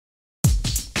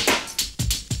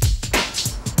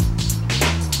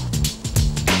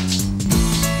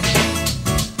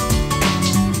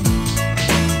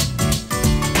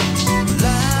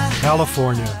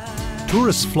California.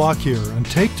 Tourists flock here and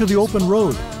take to the open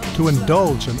road to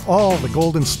indulge in all the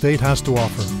Golden State has to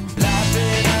offer.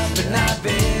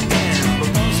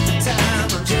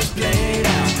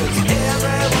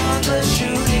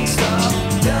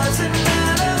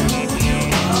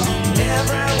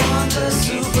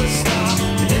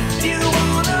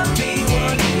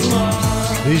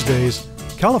 These days,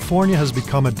 California has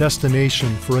become a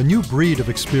destination for a new breed of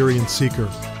experience seeker,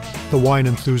 the wine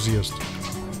enthusiast.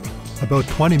 About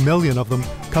 20 million of them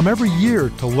come every year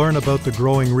to learn about the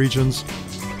growing regions,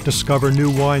 discover new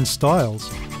wine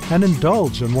styles, and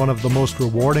indulge in one of the most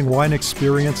rewarding wine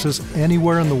experiences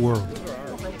anywhere in the world.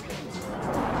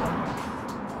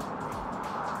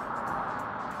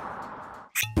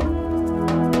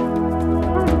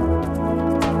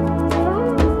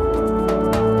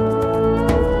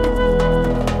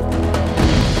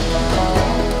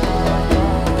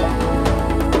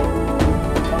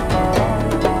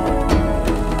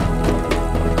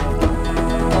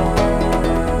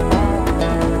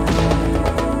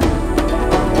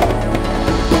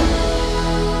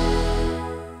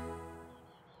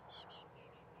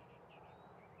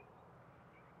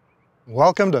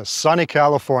 Welcome to sunny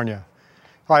California.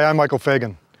 Hi, I'm Michael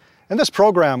Fagan. In this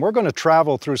program, we're going to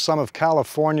travel through some of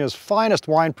California's finest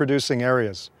wine-producing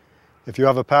areas. If you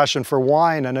have a passion for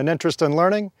wine and an interest in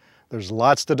learning, there's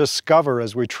lots to discover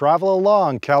as we travel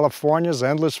along California's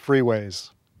endless freeways.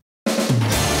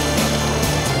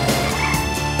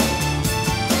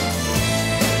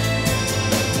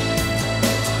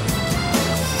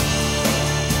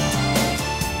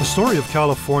 The story of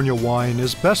California wine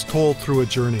is best told through a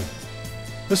journey.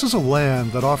 This is a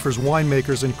land that offers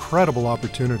winemakers incredible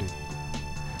opportunity.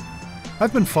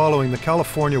 I've been following the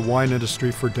California wine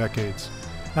industry for decades,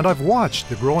 and I've watched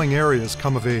the growing areas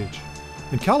come of age.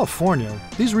 In California,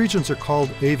 these regions are called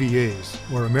AVAs,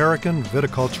 or American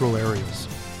Viticultural Areas.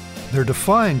 They're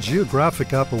defined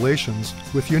geographic appellations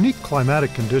with unique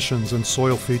climatic conditions and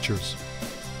soil features.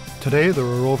 Today, there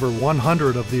are over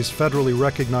 100 of these federally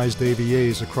recognized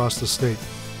AVAs across the state.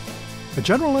 A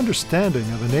general understanding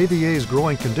of an AVA's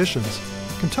growing conditions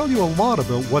can tell you a lot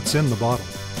about what's in the bottle.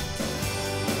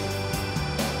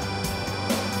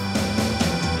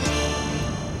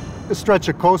 This stretch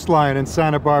of coastline in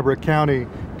Santa Barbara County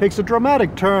takes a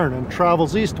dramatic turn and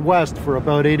travels east-west for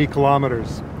about 80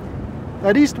 kilometers.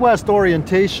 That east-west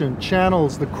orientation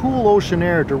channels the cool ocean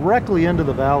air directly into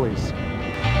the valleys.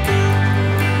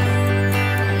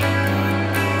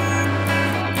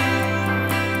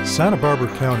 Santa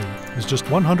Barbara County is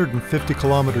just 150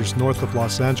 kilometers north of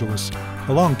Los Angeles,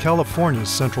 along California's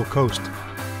central coast.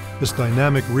 This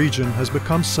dynamic region has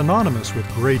become synonymous with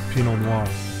great Pinot Noir.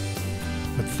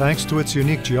 But thanks to its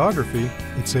unique geography,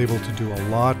 it's able to do a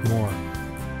lot more.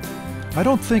 I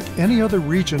don't think any other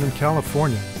region in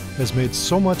California has made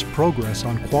so much progress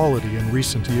on quality in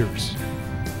recent years.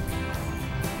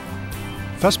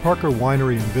 Fess Parker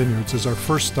Winery and Vineyards is our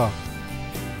first stop.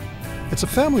 It's a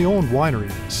family-owned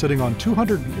winery sitting on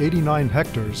 289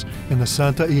 hectares in the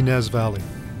Santa Ynez Valley.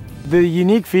 The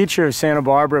unique feature of Santa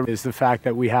Barbara is the fact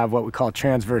that we have what we call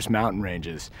transverse mountain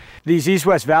ranges. These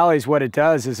east-west valleys, what it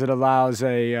does is it allows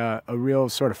a real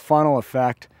sort of funnel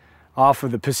effect off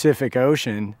of the Pacific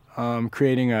Ocean,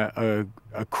 creating a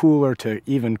cooler to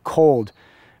even cold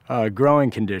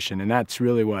growing condition, and that's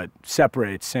really what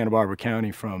separates Santa Barbara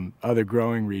County from other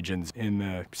growing regions in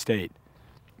the state.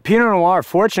 Pinot Noir,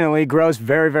 fortunately, grows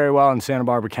very, very well in Santa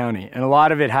Barbara County, and a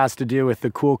lot of it has to do with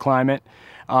the cool climate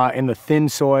and the thin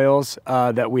soils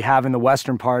that we have in the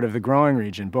western part of the growing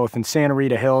region, both in Santa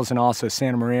Rita Hills and also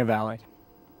Santa Maria Valley.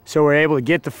 So we're able to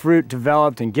get the fruit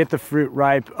developed and get the fruit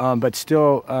ripe, but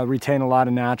still retain a lot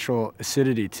of natural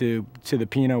acidity to the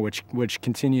Pinot, which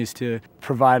continues to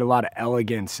provide a lot of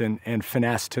elegance and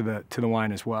finesse to the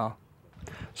wine as well.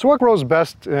 So what grows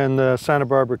best in Santa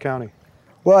Barbara County?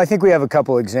 Well, I think we have a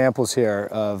couple examples here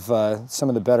of some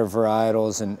of the better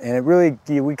varietals, and it really,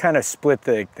 we kind of split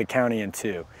the county in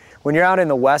two. When you're out in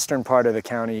the western part of the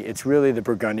county, it's really the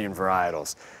Burgundian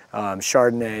varietals,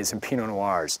 Chardonnays and Pinot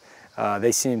Noirs.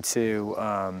 They seem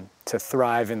to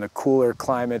thrive in the cooler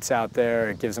climates out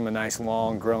there. It gives them a nice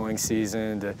long growing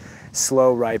season, to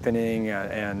slow ripening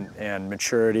and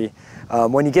maturity.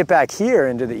 When you get back here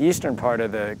into the eastern part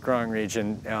of the growing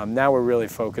region, now we're really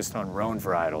focused on Rhone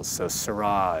varietals, so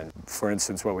Syrah, and for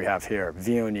instance what we have here,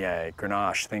 Viognier,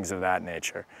 Grenache, things of that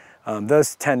nature.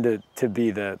 Those tend to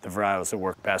be the varietals that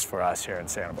work best for us here in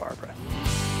Santa Barbara.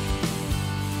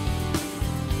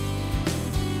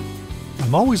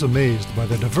 I'm always amazed by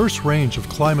the diverse range of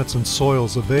climates and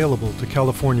soils available to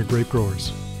California grape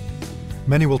growers.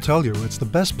 Many will tell you it's the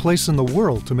best place in the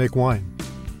world to make wine.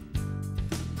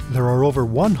 There are over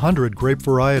 100 grape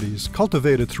varieties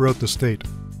cultivated throughout the state.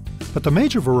 But the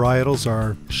major varietals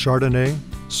are Chardonnay,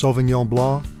 Sauvignon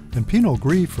Blanc, and Pinot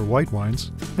Gris for white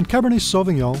wines, and Cabernet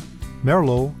Sauvignon,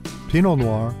 Merlot, Pinot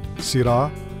Noir,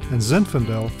 Syrah, and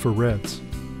Zinfandel for reds.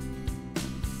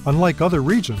 Unlike other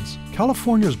regions,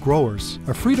 California's growers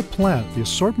are free to plant the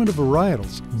assortment of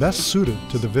varietals best suited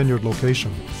to the vineyard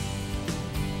location.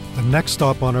 The next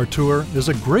stop on our tour is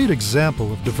a great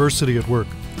example of diversity at work.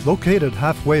 Located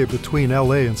halfway between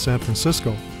LA and San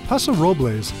Francisco, Paso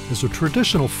Robles is a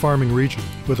traditional farming region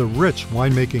with a rich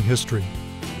winemaking history.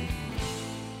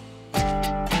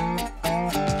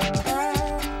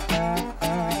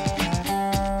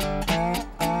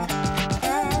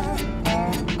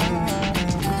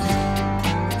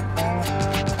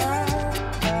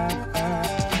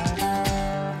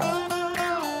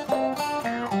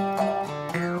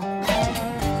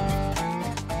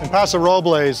 In Paso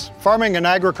Robles, farming and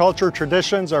agriculture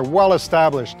traditions are well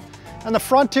established, and the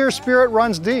frontier spirit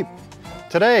runs deep.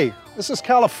 Today, this is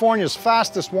California's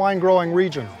fastest wine-growing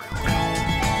region.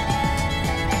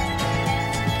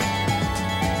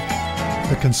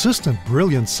 The consistent,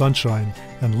 brilliant sunshine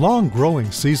and long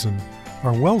growing season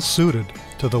are well suited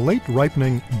to the late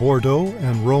ripening Bordeaux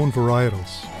and Rhone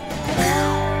varietals.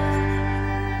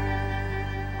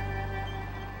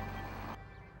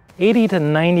 $80 to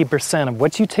 90% of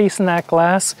what you taste in that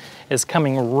glass is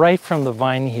coming right from the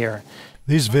vine here.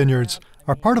 These vineyards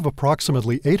are part of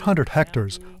approximately 800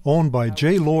 hectares owned by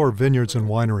J. Lohr Vineyards and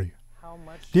Winery.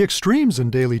 The extremes in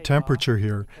daily temperature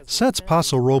here sets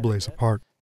Paso Robles apart.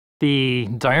 The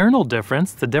diurnal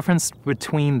difference, the difference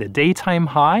between the daytime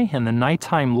high and the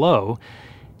nighttime low,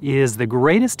 is the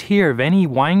greatest here of any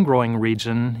wine-growing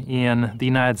region in the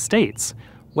United States.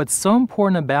 What's so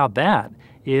important about that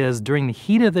is during the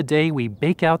heat of the day, we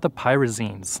bake out the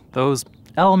pyrazines, those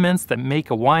elements that make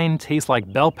a wine taste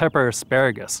like bell pepper or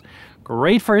asparagus.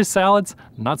 Great for your salads,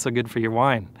 not so good for your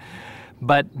wine.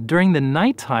 But during the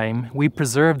nighttime, we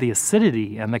preserve the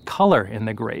acidity and the color in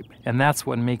the grape, and that's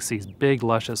what makes these big,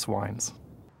 luscious wines.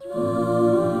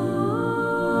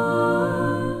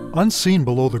 Unseen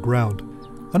below the ground,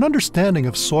 an understanding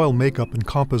of soil makeup and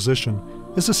composition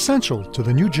is essential to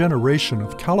the new generation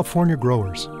of California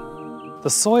growers. The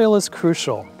soil is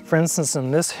crucial. For instance, in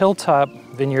this hilltop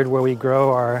vineyard where we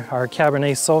grow our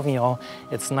Cabernet Sauvignon,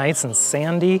 it's nice and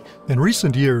sandy. In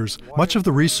recent years, much of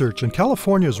the research in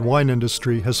California's wine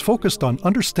industry has focused on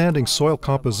understanding soil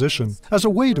composition as a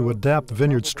way to adapt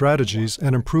vineyard strategies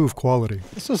and improve quality.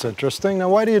 This is interesting. Now,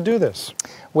 why do you do this?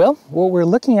 Well, what we're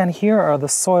looking at here are the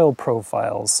soil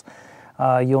profiles.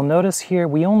 You'll notice here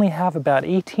we only have about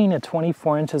 18 to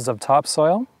 24 inches of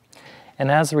topsoil, and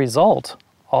as a result,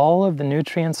 all of the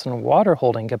nutrients and water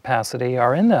holding capacity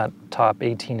are in that top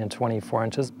 18 and 24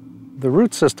 inches. The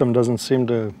root system doesn't seem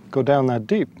to go down that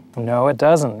deep. No, it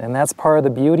doesn't, and that's part of the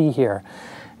beauty here.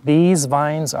 These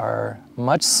vines are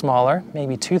much smaller,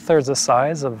 maybe 2/3 the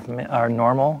size of our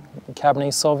normal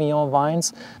Cabernet Sauvignon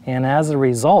vines, and as a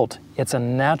result, it's a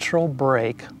natural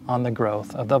break on the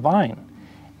growth of the vine.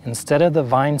 Instead of the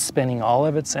vine spending all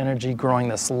of its energy growing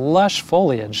this lush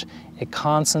foliage, it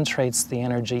concentrates the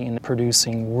energy in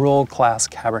producing world-class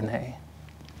Cabernet.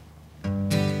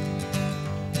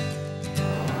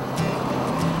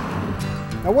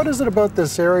 Now, what is it about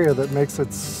this area that makes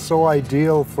it so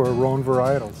ideal for Rhone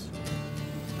varietals?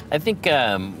 I think,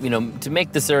 to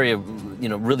make this area,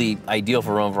 really ideal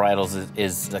for Rhone varietals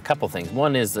is a couple things.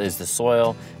 One is the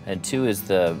soil, and two is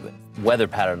the weather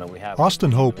pattern that we have.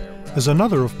 Austin Hope is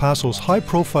another of Paso's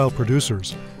high-profile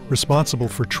producers, responsible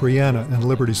for Triana and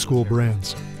Liberty School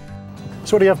brands.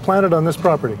 So what do you have planted on this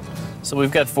property? So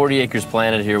we've got 40 acres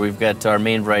planted here. We've got our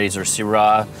main varieties are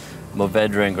Syrah,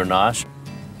 Mourvedre, and Grenache.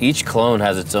 Each clone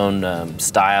has its own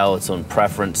style, its own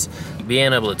preference.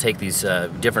 Being able to take these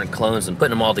different clones and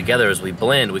putting them all together as we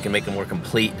blend, we can make a more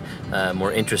complete,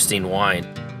 more interesting wine.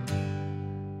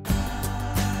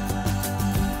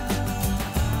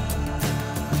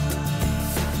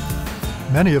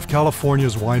 Many of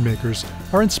California's winemakers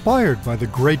are inspired by the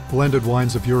great blended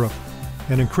wines of Europe,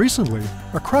 and increasingly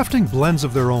are crafting blends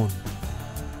of their own.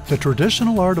 The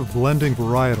traditional art of blending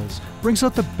varietals brings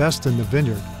out the best in the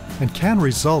vineyard and can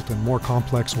result in more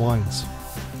complex wines.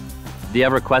 The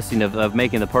ever-questing of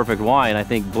making the perfect wine, I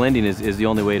think blending is the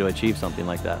only way to achieve something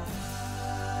like that.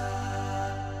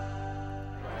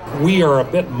 We are a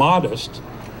bit modest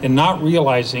in not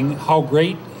realizing how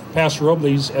great Paso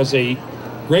Robles as a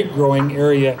grape growing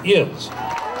area is.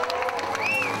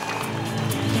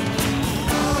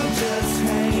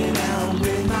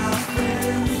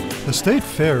 The state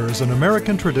fair is an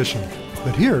American tradition,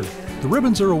 but here, the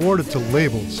ribbons are awarded to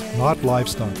labels, not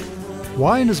livestock.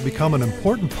 Wine has become an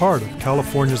important part of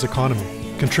California's economy,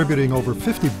 contributing over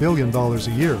 $50 billion a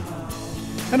year.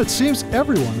 And it seems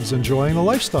everyone is enjoying the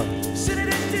lifestyle.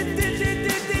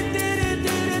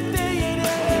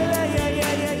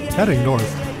 Heading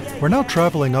north, we're now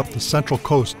traveling up the Central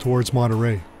Coast towards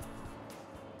Monterey.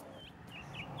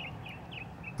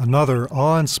 Another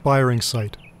awe-inspiring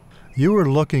sight. You are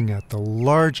looking at the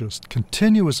largest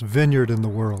continuous vineyard in the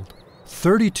world.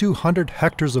 3,200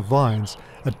 hectares of vines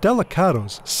at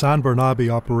Delicado's San Bernabe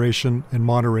operation in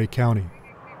Monterey County.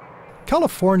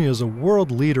 California is a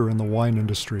world leader in the wine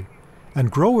industry,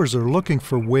 and growers are looking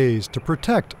for ways to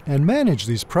protect and manage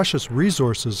these precious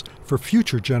resources for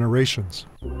future generations.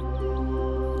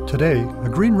 Today, a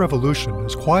green revolution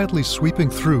is quietly sweeping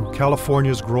through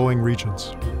California's growing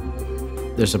regions.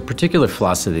 There's a particular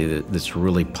philosophy that's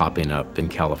really popping up in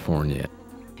California,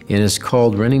 and it's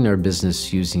called running our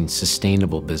business using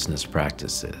sustainable business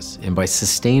practices. And by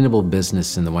sustainable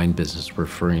business in the wine business, we're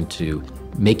referring to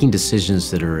making decisions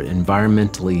that are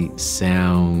environmentally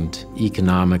sound,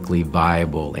 economically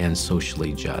viable, and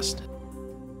socially just.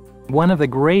 One of the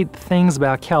great things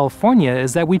about California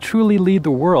is that we truly lead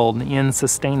the world in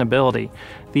sustainability.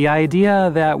 The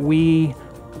idea that we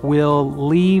will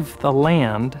leave the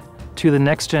land to the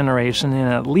next generation in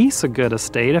at least a good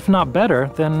estate, if not better,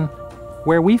 than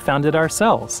where we found it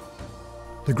ourselves.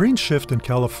 The green shift in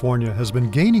California has been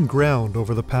gaining ground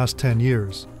over the past 10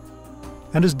 years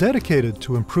and is dedicated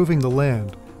to improving the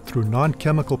land through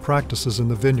non-chemical practices in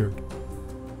the vineyard.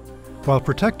 While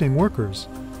protecting workers,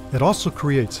 it also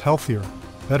creates healthier,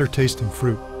 better-tasting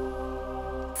fruit.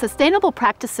 Sustainable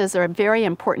practices are a very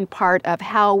important part of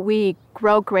how we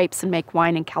grow grapes and make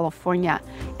wine in California.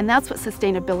 And that's what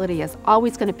sustainability is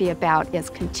always going to be about,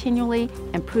 is continually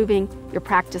improving your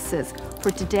practices for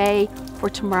today, for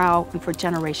tomorrow, and for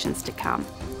generations to come.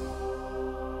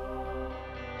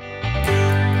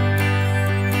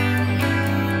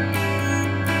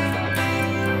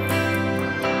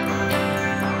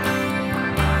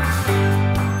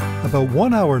 About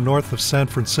 1 hour north of San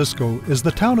Francisco is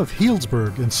the town of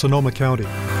Healdsburg in Sonoma County.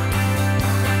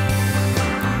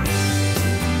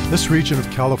 This region of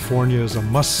California is a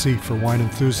must-see for wine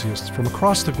enthusiasts from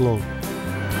across the globe.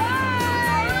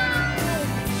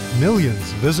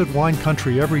 Millions visit wine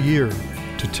country every year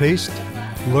to taste,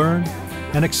 learn,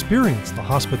 and experience the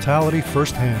hospitality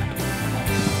firsthand.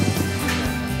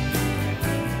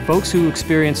 Folks who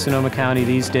experience Sonoma County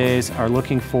these days are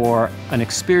looking for an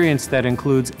experience that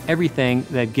includes everything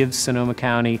that gives Sonoma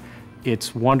County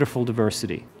its wonderful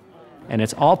diversity. And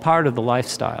it's all part of the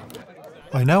lifestyle.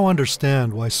 I now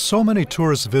understand why so many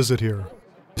tourists visit here.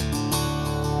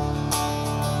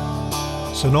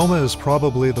 Sonoma is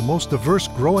probably the most diverse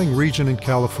growing region in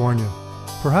California,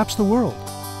 perhaps the world.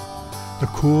 The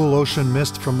cool ocean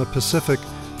mist from the Pacific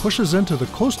pushes into the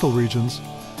coastal regions,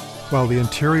 while the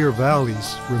interior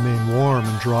valleys remain warm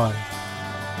and dry.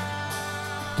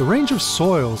 The range of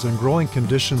soils and growing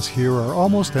conditions here are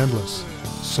almost endless.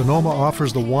 Sonoma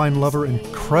offers the wine lover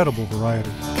incredible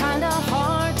variety.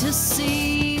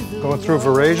 Going through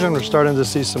veraison, we're starting to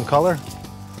see some color.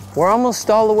 We're almost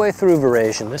all the way through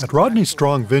veraison. At Rodney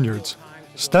Strong Vineyards,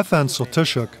 Stefan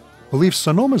Soltysiuk believes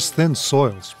Sonoma's thin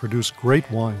soils produce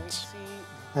great wines.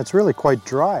 It's really quite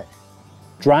dry.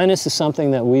 Dryness is something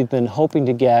that we've been hoping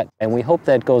to get, and we hope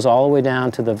that goes all the way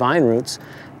down to the vine roots,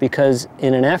 because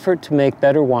in an effort to make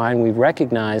better wine, we've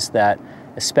recognized that,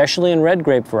 especially in red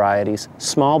grape varieties,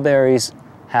 small berries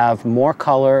have more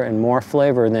color and more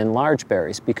flavor than large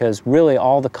berries, because really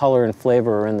all the color and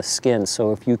flavor are in the skin.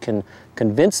 So if you can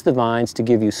convince the vines to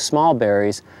give you small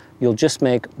berries, you'll just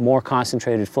make more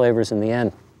concentrated flavors in the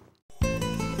end.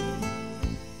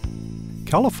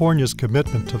 California's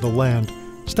commitment to the land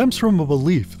stems from a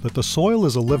belief that the soil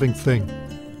is a living thing.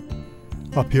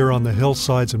 Up here on the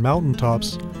hillsides and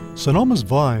mountaintops, Sonoma's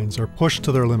vines are pushed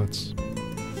to their limits.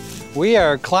 We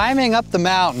are climbing up the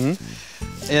mountain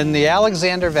in the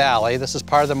Alexander Valley. This is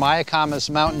part of the Mayacamas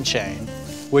mountain chain,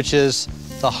 which is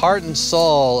the heart and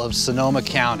soul of Sonoma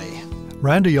County.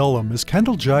 Randy Ullum is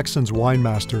Kendall Jackson's wine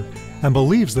master and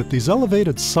believes that these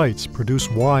elevated sites produce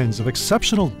wines of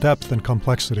exceptional depth and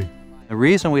complexity. The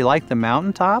reason we like the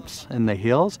mountaintops and the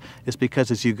hills is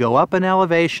because as you go up in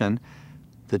elevation,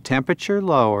 the temperature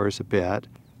lowers a bit,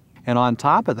 and on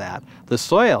top of that, the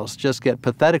soils just get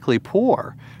pathetically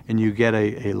poor, and you get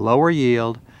a lower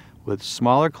yield with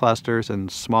smaller clusters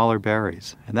and smaller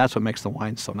berries, and that's what makes the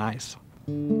wine so nice.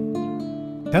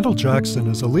 Kendall Jackson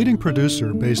is a leading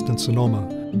producer based in Sonoma,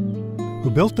 who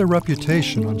built their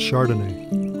reputation on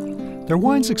Chardonnay. Their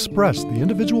wines express the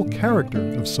individual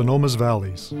character of Sonoma's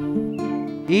valleys.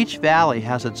 Each valley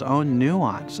has its own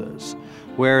nuances,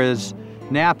 whereas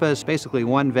Napa is basically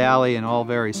one valley and all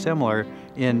very similar.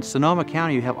 In Sonoma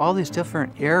County, you have all these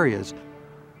different areas.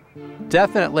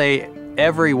 Definitely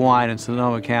every wine in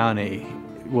Sonoma County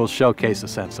will showcase a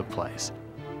sense of place.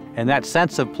 And that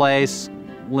sense of place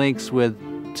links with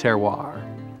terroir.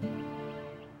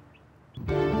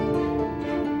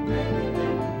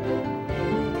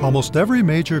 Almost every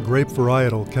major grape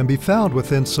varietal can be found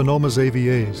within Sonoma's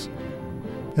AVAs.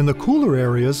 In the cooler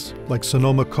areas, like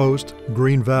Sonoma Coast,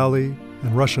 Green Valley,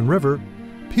 and Russian River,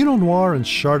 Pinot Noir and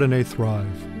Chardonnay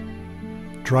thrive.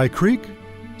 Dry Creek,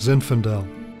 Zinfandel,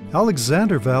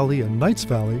 Alexander Valley, and Knights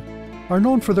Valley are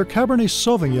known for their Cabernet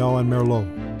Sauvignon and Merlot.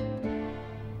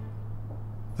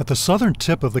 At the southern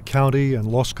tip of the county and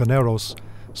Los Caneros,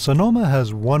 Sonoma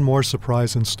has one more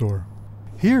surprise in store.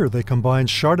 Here they combine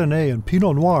Chardonnay and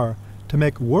Pinot Noir to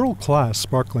make world-class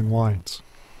sparkling wines.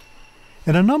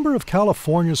 In a number of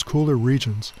California's cooler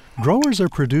regions, growers are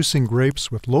producing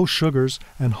grapes with low sugars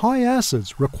and high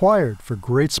acids required for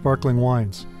great sparkling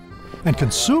wines. And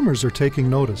consumers are taking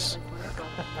notice.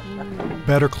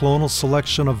 Better clonal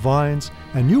selection of vines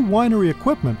and new winery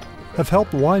equipment have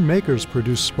helped winemakers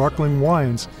produce sparkling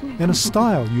wines in a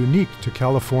style unique to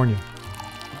California.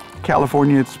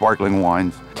 California sparkling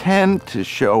wines tend to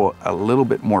show a little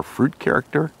bit more fruit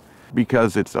character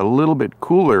because it's a little bit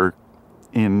cooler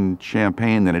in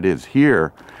Champagne than it is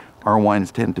here. Our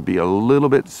wines tend to be a little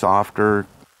bit softer.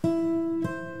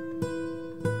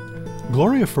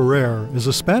 Gloria Ferrer is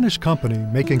a Spanish company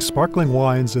making sparkling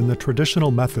wines in the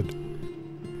traditional method.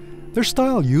 Their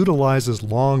style utilizes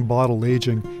long bottle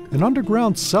aging in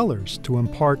underground cellars to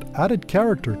impart added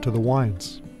character to the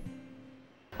wines.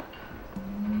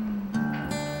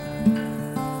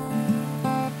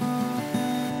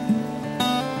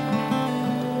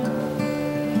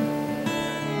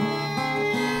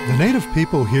 The native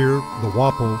people here, the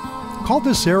Wapo, call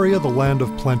this area the land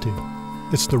of plenty.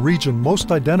 It's the region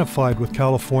most identified with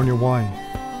California wine.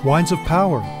 Wines of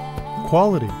power,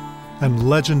 quality, and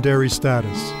legendary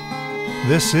status.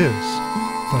 This is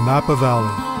the Napa Valley.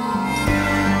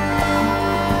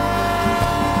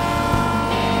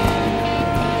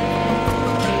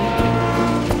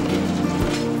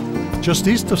 Just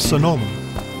east of Sonoma,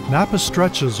 Napa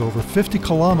stretches over 50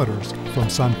 kilometers from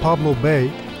San Pablo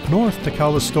Bay north to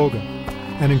Calistoga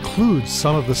and includes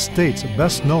some of the state's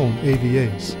best-known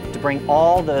AVAs. To bring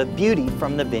all the beauty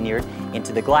from the vineyard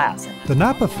into the glass. The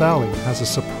Napa Valley has a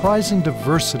surprising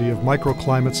diversity of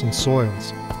microclimates and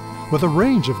soils, with a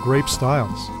range of grape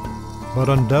styles. But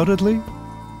undoubtedly,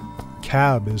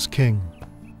 Cab is king.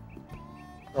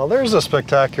 Well, there's a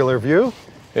spectacular view.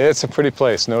 It's a pretty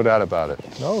place, no doubt about it.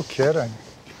 No kidding.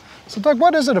 So, Doug,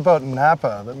 what is it about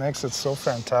Napa that makes it so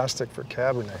fantastic for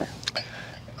Cabernet?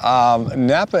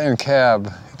 Napa and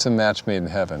Cab, it's a match made in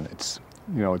heaven. It's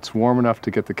warm enough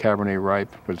to get the Cabernet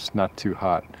ripe, but it's not too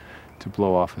hot to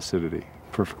blow off acidity.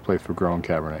 Perfect place for growing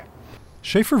Cabernet.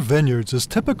 Schaefer Vineyards is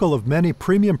typical of many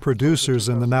premium producers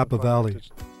in the Napa Valley.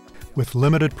 With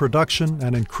limited production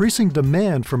and increasing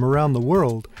demand from around the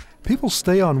world, people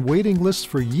stay on waiting lists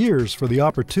for years for the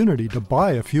opportunity to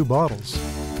buy a few bottles.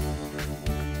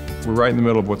 We're right in the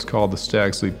middle of what's called the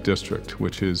Stag's Leap District,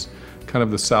 which is kind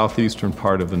of the southeastern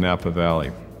part of the Napa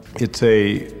Valley. It's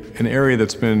an area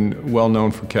that's been well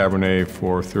known for Cabernet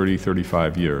for 30,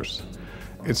 35 years.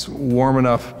 It's warm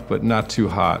enough, but not too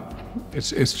hot.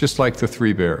 It's just like the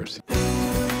Three Bears.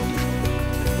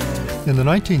 In the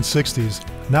 1960s,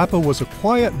 Napa was a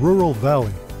quiet rural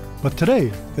valley, but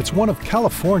today it's one of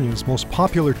California's most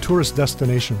popular tourist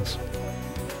destinations.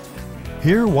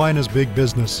 Here, wine is big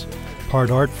business, part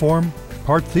art form,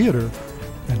 part theater,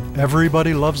 and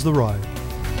everybody loves the ride.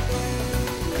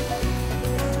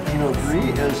 Pinot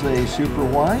Gris is a super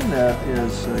wine that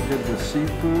is good with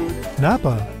seafood.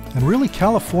 Napa, and really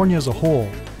California as a whole,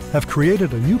 have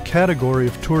created a new category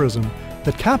of tourism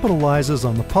that capitalizes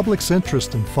on the public's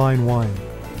interest in fine wine.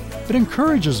 It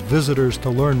encourages visitors to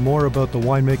learn more about the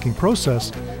winemaking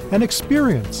process and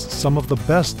experience some of the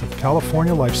best of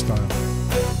California lifestyle.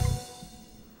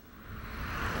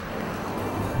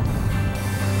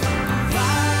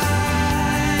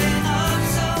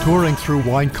 Touring through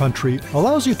wine country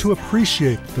allows you to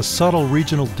appreciate the subtle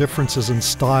regional differences in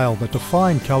style that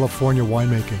define California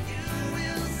winemaking.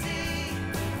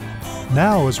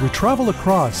 Now, as we travel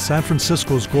across San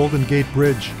Francisco's Golden Gate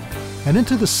Bridge and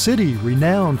into the city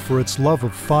renowned for its love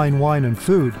of fine wine and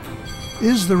food,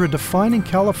 is there a defining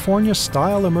California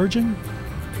style emerging?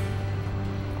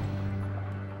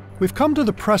 We've come to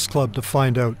the Press Club to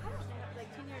find out.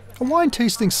 A wine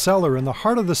tasting cellar in the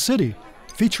heart of the city,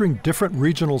 featuring different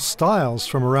regional styles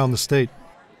from around the state.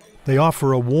 They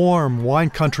offer a warm wine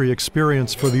country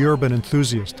experience for the urban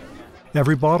enthusiast.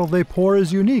 Every bottle they pour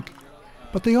is unique,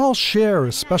 but they all share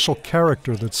a special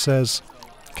character that says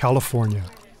California.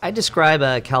 I describe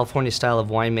a California style of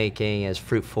winemaking as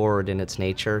fruit-forward in its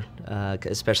nature,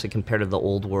 especially compared to the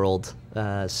old world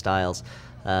styles.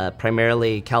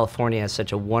 Primarily, California has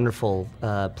such a wonderful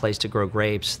place to grow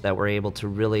grapes that we're able to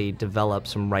really develop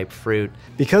some ripe fruit.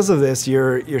 Because of this,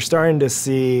 you're starting to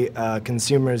see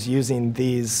consumers using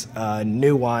these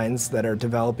new wines that are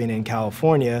developing in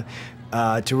California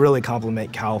to really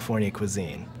complement California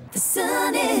cuisine. The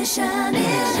sun is shining.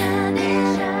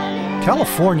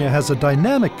 California has a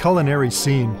dynamic culinary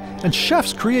scene, and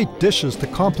chefs create dishes to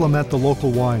complement the local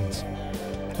wines.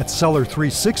 At Cellar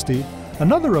 360,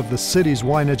 another of the city's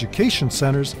wine education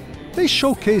centers, they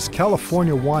showcase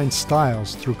California wine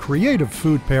styles through creative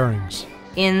food pairings.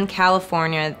 In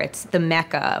California, it's the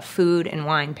mecca of food and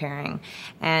wine pairing.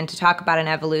 And to talk about an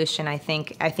evolution, I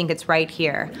think it's right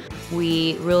here.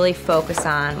 We really focus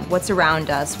on what's around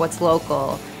us, what's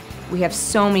local. We have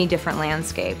so many different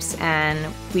landscapes,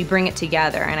 and we bring it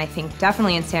together. And I think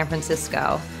definitely in San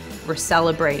Francisco, we're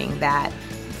celebrating that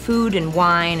food and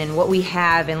wine and what we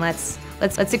have, and let's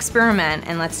experiment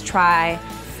and let's try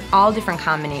all different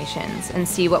combinations and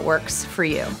see what works for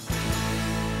you.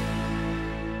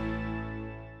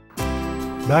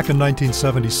 Back in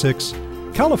 1976,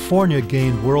 California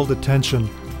gained world attention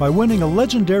by winning a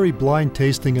legendary blind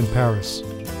tasting in Paris.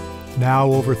 Now,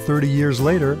 over 30 years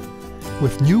later,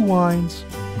 with new wines,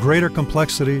 greater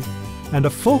complexity, and a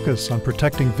focus on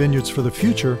protecting vineyards for the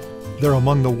future, they're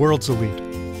among the world's elite.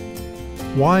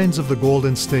 Wines of the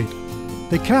Golden State.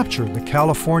 They capture the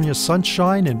California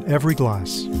sunshine in every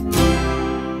glass.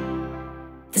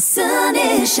 The sun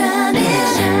is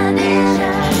shining.